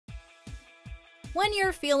When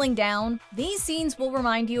you're feeling down, these scenes will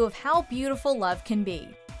remind you of how beautiful love can be.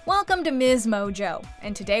 Welcome to MsMojo,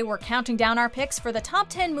 and today we're counting down our picks for the top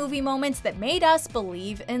 10 movie moments that made us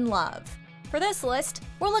believe in love. For this list,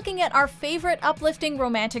 we're looking at our favorite uplifting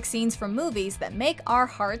romantic scenes from movies that make our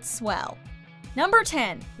hearts swell. Number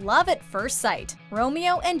 10. Love at First Sight,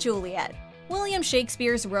 Romeo and Juliet. William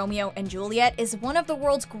Shakespeare's Romeo and Juliet is one of the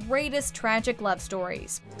world's greatest tragic love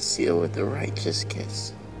stories. Seal with the righteous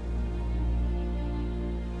kiss.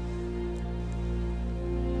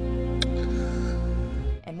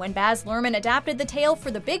 And when Baz Luhrmann adapted the tale for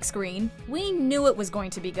the big screen, we knew it was going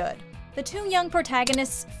to be good. The two young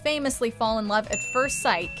protagonists famously fall in love at first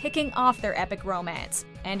sight, kicking off their epic romance.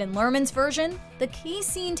 And in Luhrmann's version, the key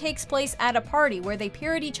scene takes place at a party where they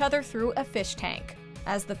peer at each other through a fish tank.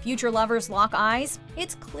 As the future lovers lock eyes,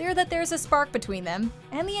 it's clear that there's a spark between them,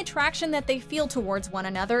 and the attraction that they feel towards one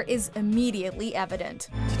another is immediately evident.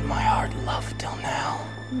 Did my heart love till now?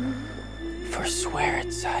 Forswear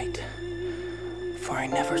at sight, for I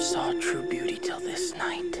never saw true beauty till this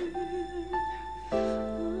night.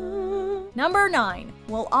 Number 9.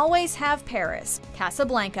 We'll Always Have Paris,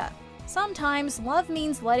 Casablanca. Sometimes love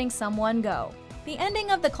means letting someone go. The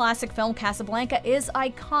ending of the classic film Casablanca is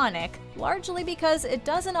iconic, largely because it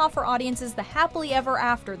doesn't offer audiences the happily ever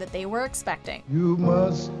after that they were expecting. You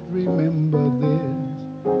must remember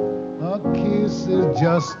this, a kiss is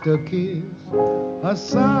just a kiss, a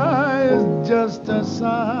sigh is just a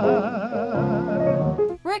sigh.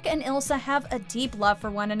 Rick and Ilsa have a deep love for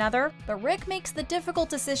one another, but Rick makes the difficult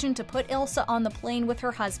decision to put Ilsa on the plane with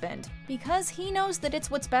her husband, because he knows that it's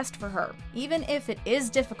what's best for her, even if it is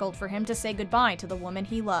difficult for him to say goodbye to the woman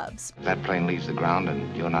he loves. If that plane leaves the ground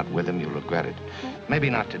and you're not with him, you'll regret it. Maybe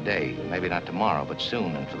not today, maybe not tomorrow, but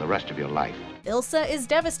soon and for the rest of your life. Ilsa is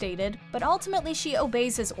devastated, but ultimately she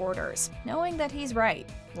obeys his orders, knowing that he's right.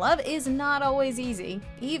 Love is not always easy,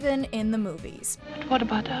 even in the movies. But what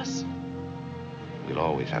about us? We'll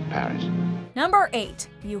always have Paris. Number 8.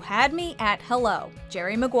 You Had Me at Hello,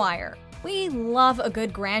 Jerry Maguire. We love a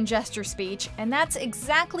good grand gesture speech, and that's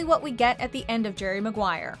exactly what we get at the end of Jerry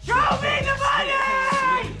Maguire. Show me the money!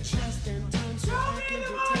 Show me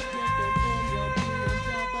the money!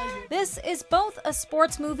 This is both a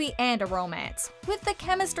sports movie and a romance, with the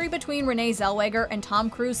chemistry between Renee Zellweger and Tom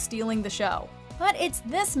Cruise stealing the show. But it's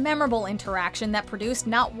this memorable interaction that produced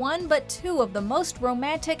not one but two of the most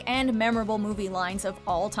romantic and memorable movie lines of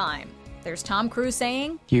all time. There's Tom Cruise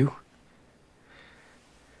saying, You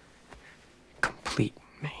complete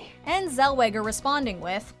me. And Zellweger responding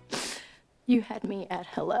with, You had me at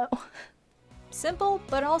hello. Simple,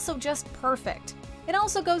 but also just perfect. It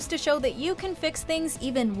also goes to show that you can fix things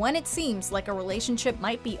even when it seems like a relationship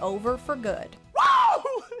might be over for good. Wow!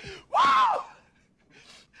 Wow!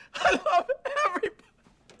 I love everybody!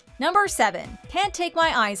 Number 7. Can't Take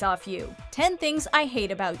My Eyes Off You, 10 Things I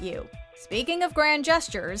Hate About You. Speaking of grand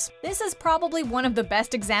gestures, this is probably one of the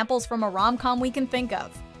best examples from a rom-com we can think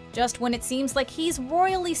of. Just when it seems like he's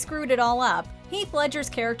royally screwed it all up, Heath Ledger's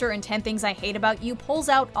character in 10 Things I Hate About You pulls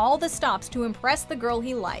out all the stops to impress the girl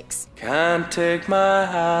he likes. Can't take my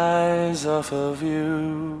eyes off of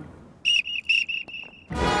you.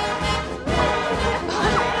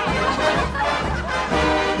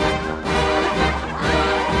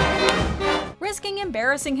 Risking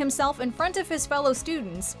embarrassing himself in front of his fellow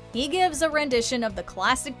students, he gives a rendition of the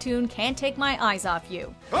classic tune Can't Take My Eyes Off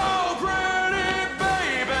You. Oh, pretty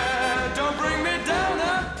baby, don't bring me down,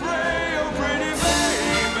 I pray. Oh, pretty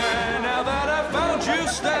baby, now that I found you,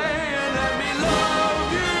 stay and let me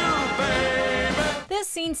love you, baby. This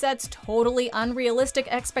scene sets totally unrealistic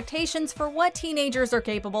expectations for what teenagers are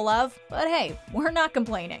capable of, but hey, we're not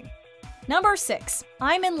complaining. Number 6.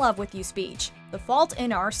 I'm in Love with You speech, The Fault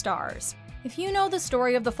in Our Stars. If you know the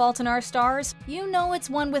story of The Fault in Our Stars, you know it's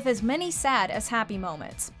one with as many sad as happy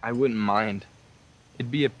moments. I wouldn't mind. It'd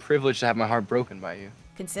be a privilege to have my heart broken by you.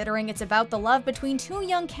 Considering it's about the love between two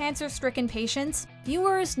young cancer-stricken patients,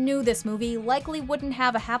 viewers knew this movie likely wouldn't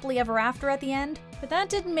have a happily ever after at the end, but that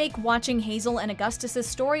didn't make watching Hazel and Augustus's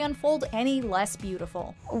story unfold any less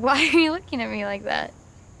beautiful. Why are you looking at me like that?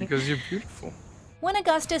 Because you're beautiful. When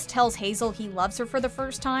Augustus tells Hazel he loves her for the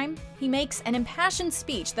first time, he makes an impassioned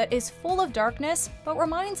speech that is full of darkness, but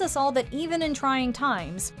reminds us all that even in trying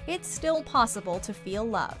times, it's still possible to feel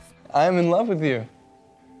love. I am in love with you.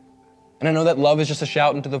 And I know that love is just a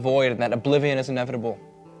shout into the void, and that oblivion is inevitable,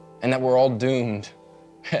 and that we're all doomed,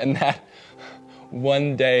 and that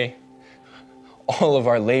one day, all of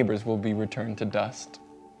our labors will be returned to dust.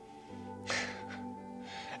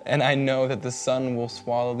 And I know that the sun will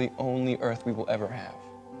swallow the only earth we will ever have.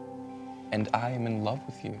 And I am in love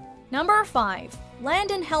with you. Number 5.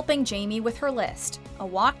 Landon helping Jamie with her list. A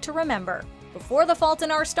Walk to Remember. Before The Fault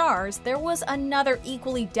in Our Stars, there was another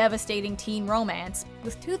equally devastating teen romance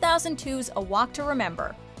with 2002's A Walk to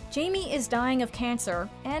Remember. Jamie is dying of cancer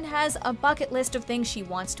and has a bucket list of things she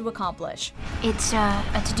wants to accomplish. It's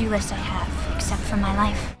a to-do list I have, except for my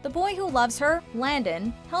life. The boy who loves her,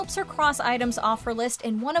 Landon, helps her cross items off her list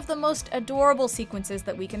in one of the most adorable sequences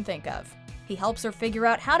that we can think of. He helps her figure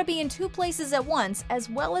out how to be in 2 places at once as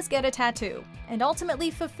well as get a tattoo, and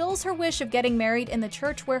ultimately fulfills her wish of getting married in the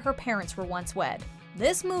church where her parents were once wed.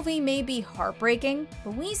 This movie may be heartbreaking,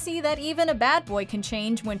 but we see that even a bad boy can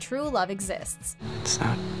change when true love exists. It's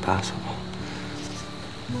not possible.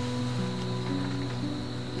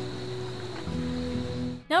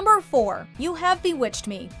 Number 4. You Have Bewitched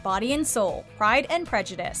Me, Body and Soul, Pride and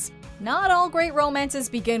Prejudice. Not all great romances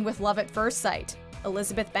begin with love at first sight.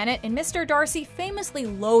 Elizabeth Bennet and Mr. Darcy famously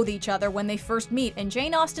loathe each other when they first meet in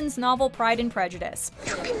Jane Austen's novel Pride and Prejudice.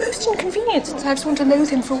 It would be most inconvenient since I just want to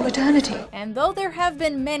loathe him for all eternity. And though there have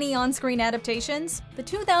been many on-screen adaptations, the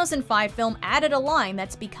 2005 film added a line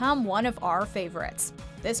that's become one of our favorites.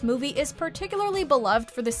 This movie is particularly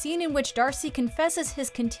beloved for the scene in which Darcy confesses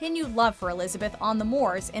his continued love for Elizabeth on the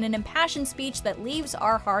moors in an impassioned speech that leaves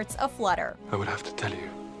our hearts aflutter. I would have to tell you.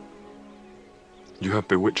 You have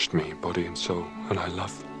bewitched me, body and soul, and I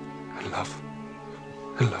love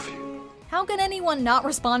you. How can anyone not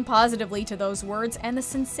respond positively to those words and the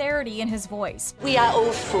sincerity in his voice? We are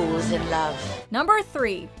all fools in love. Number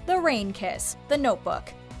 3. The Rain Kiss, The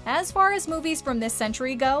Notebook. As far as movies from this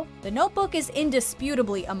century go, The Notebook is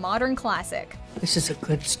indisputably a modern classic. This is a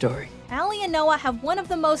good story. Allie and Noah have one of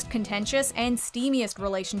the most contentious and steamiest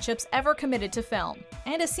relationships ever committed to film,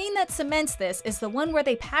 and a scene that cements this is the one where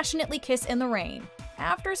they passionately kiss in the rain.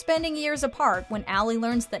 After spending years apart, when Allie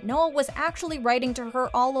learns that Noah was actually writing to her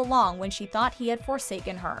all along when she thought he had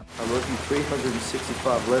forsaken her. I wrote you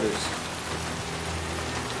 365 letters.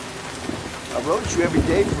 I wrote you every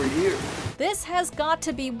day for a year. This has got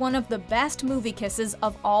to be one of the best movie kisses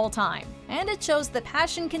of all time, and it shows that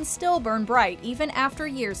passion can still burn bright even after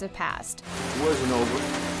years have passed. It wasn't over.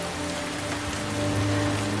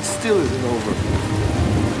 It still isn't over.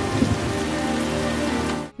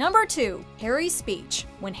 Number 2. Harry's Speech,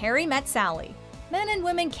 When Harry Met Sally. Men and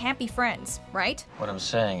women can't be friends, right? What I'm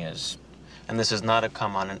saying is, and this is not a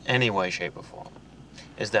come on in any way, shape, or form,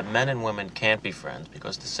 is that men and women can't be friends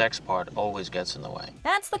because the sex part always gets in the way.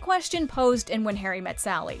 That's the question posed in When Harry Met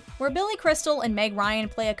Sally, where Billy Crystal and Meg Ryan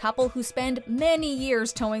play a couple who spend many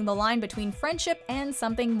years towing the line between friendship and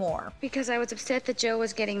something more. Because I was upset that Joe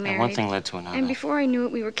was getting married. And one thing led to another. And before I knew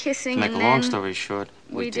it, we were kissing, to make and a long story short,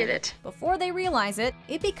 we did it. Before they realize it,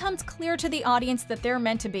 it becomes clear to the audience that they're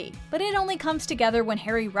meant to be. But it only comes together when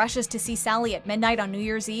Harry rushes to see Sally at midnight on New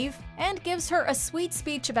Year's Eve and gives her a sweet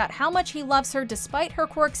speech about how much he loves her despite her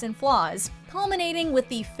quirks and flaws, culminating with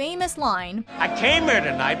the famous line, I came here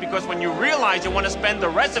tonight because when you realize you want to spend the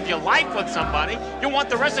rest of your life with somebody, you want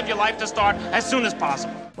the rest of your life to start as soon as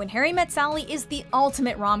possible. When Harry Met Sally is the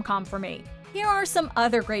ultimate rom-com for me. Here are some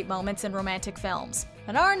other great moments in romantic films.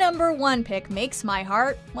 But our number 1 pick makes my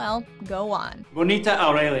heart, well, go on. Bonita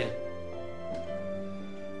Aurelia,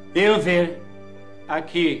 eu vim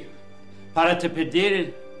aqui para te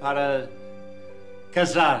pedir para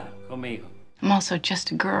casar comigo. I'm also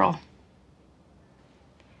just a girl,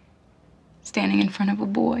 standing in front of a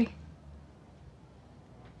boy,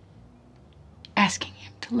 asking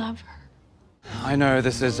him to love her. I know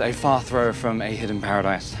this is a far throw from a hidden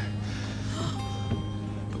paradise.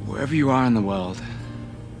 But wherever you are in the world,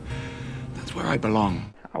 that's where I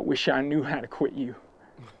belong. I wish I knew how to quit you.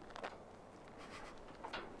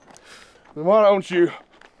 Then why don't you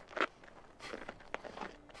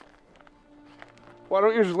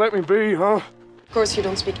just let me be, huh? Of course you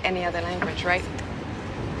don't speak any other language, right?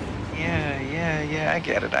 Yeah, I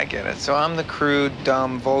get it. So I'm the crude,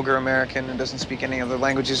 dumb, vulgar American who doesn't speak any other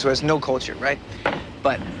languages, who has no culture, right?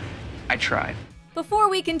 But I tried. Before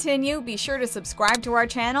we continue, be sure to subscribe to our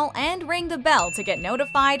channel and ring the bell to get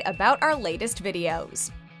notified about our latest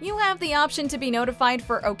videos. You have the option to be notified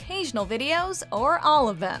for occasional videos or all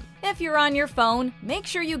of them. If you're on your phone, make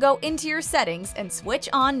sure you go into your settings and switch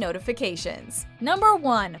on notifications. Number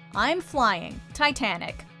 1. I'm Flying,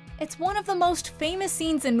 Titanic. It's one of the most famous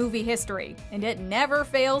scenes in movie history, and it never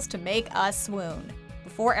fails to make us swoon.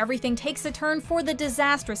 Before everything takes a turn for the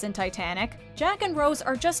disastrous in Titanic, Jack and Rose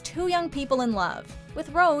are just 2 young people in love, with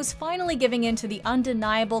Rose finally giving in to the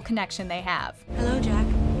undeniable connection they have. Hello, Jack.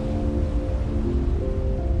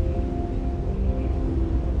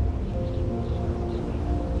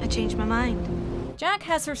 I changed my mind. Jack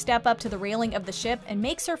has her step up to the railing of the ship and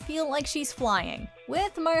makes her feel like she's flying,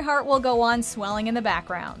 with My Heart Will Go On swelling in the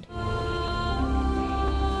background. I'm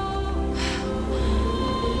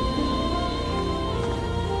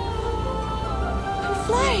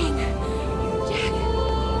flying!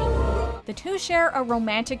 Jack! The two share a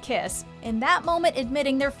romantic kiss, in that moment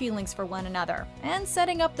admitting their feelings for one another, and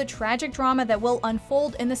setting up the tragic drama that will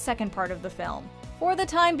unfold in the second part of the film. For the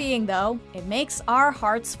time being, though, it makes our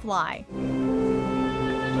hearts fly.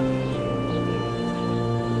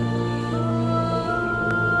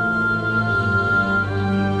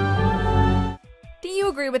 Do you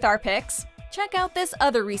agree with our picks? Check out this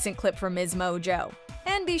other recent clip from MsMojo.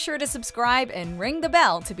 And be sure to subscribe and ring the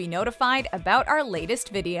bell to be notified about our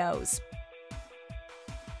latest videos.